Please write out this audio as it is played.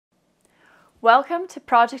Welcome to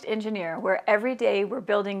Project Engineer, where every day we're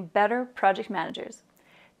building better project managers.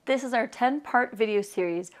 This is our 10-part video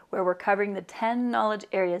series where we're covering the 10 knowledge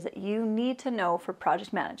areas that you need to know for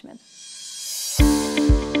project management.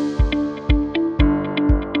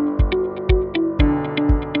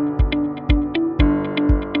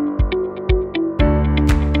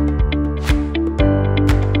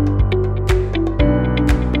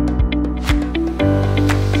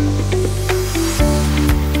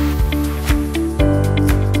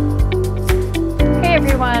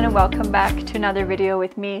 And welcome back to another video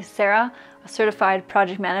with me, Sarah, a certified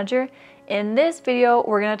project manager. In this video,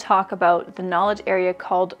 we're going to talk about the knowledge area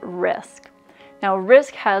called risk. Now,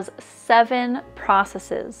 risk has 7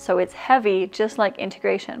 processes, so it's heavy, just like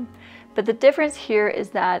integration. But the difference here is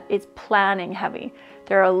that it's planning heavy.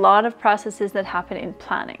 There are a lot of processes that happen in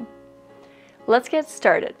planning. Let's get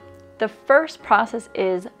started. The first process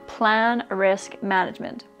is plan risk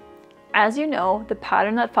management. As you know, the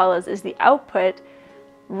pattern that follows is the output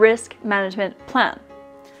risk management plan.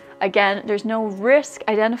 Again, there's no risk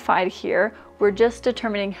identified here. We're just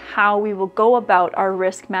determining how we will go about our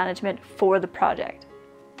risk management for the project.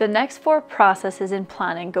 The next 4 processes in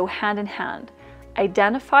planning go hand in hand.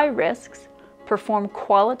 Identify risks, perform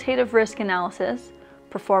qualitative risk analysis,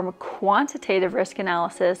 perform quantitative risk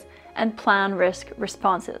analysis, and plan risk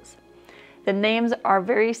responses. The names are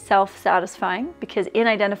very self-satisfying because in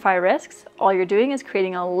Identify Risks, all you're doing is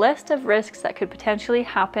creating a list of risks that could potentially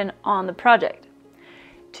happen on the project.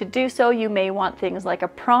 To do so, you may want things like a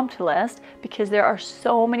prompt list because there are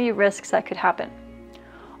so many risks that could happen.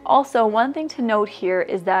 Also, one thing to note here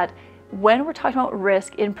is that when we're talking about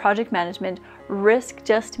risk in project management, risk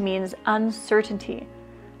just means uncertainty.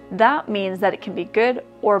 That means that it can be good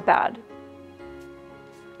or bad.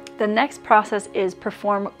 The next process is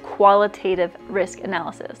perform qualitative risk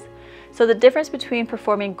analysis. So the difference between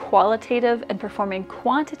performing qualitative and performing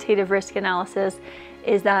quantitative risk analysis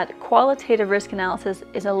is that qualitative risk analysis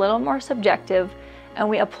is a little more subjective, and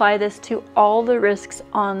we apply this to all the risks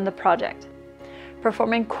on the project.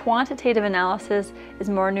 Performing quantitative analysis is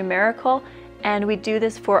more numerical, and we do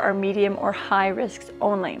this for our medium or high risks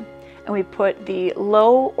only. And we put the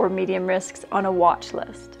low or medium risks on a watch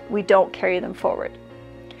list. We don't carry them forward.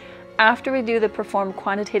 After we do the perform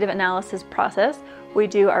quantitative analysis process, we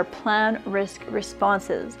do our plan risk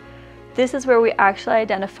responses. This is where we actually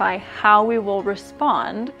identify how we will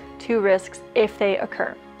respond to risks if they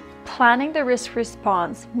occur. Planning the risk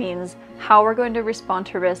response means how we're going to respond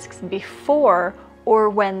to risks before or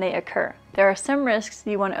when they occur. There are some risks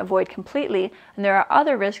you want to avoid completely, and there are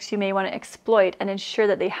other risks you may want to exploit and ensure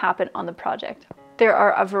that they happen on the project. There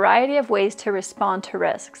are a variety of ways to respond to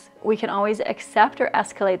risks. We can always accept or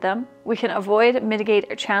escalate them. We can avoid,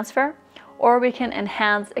 mitigate, or transfer, or we can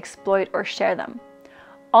enhance, exploit, or share them.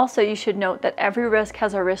 Also, you should note that every risk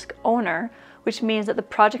has a risk owner, which means that the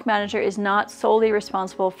project manager is not solely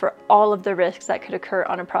responsible for all of the risks that could occur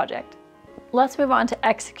on a project. Let's move on to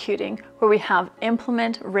executing, where we have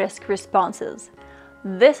implement risk responses.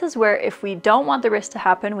 This is where if we don't want the risk to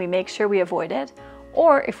happen, we make sure we avoid it,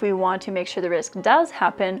 or if we want to make sure the risk does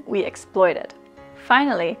happen, we exploit it.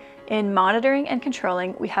 Finally, in monitoring and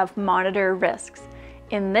controlling, we have monitor risks.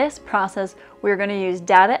 In this process, we're going to use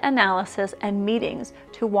data analysis and meetings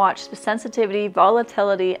to watch the sensitivity,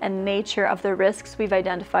 volatility, and nature of the risks we've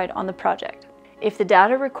identified on the project. If the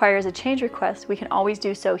data requires a change request, we can always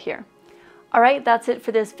do so here. All right, that's it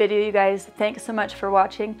for this video, you guys. Thanks so much for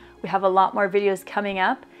watching. We have a lot more videos coming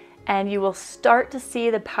up, and you will start to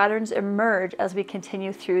see the patterns emerge as we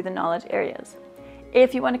continue through the knowledge areas.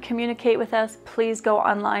 If you want to communicate with us, please go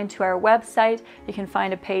online to our website. You can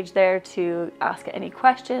find a page there to ask any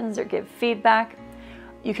questions or give feedback.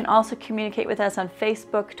 You can also communicate with us on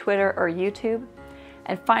Facebook, Twitter, or YouTube.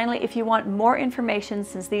 And finally, if you want more information,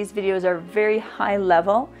 since these videos are very high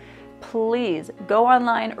level, please go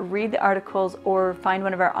online, read the articles, or find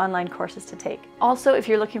one of our online courses to take. Also, if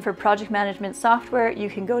you're looking for project management software, you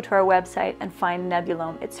can go to our website and find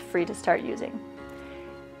Nebulome. It's free to start using.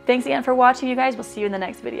 Thanks again for watching, you guys. We'll see you in the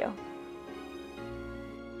next video.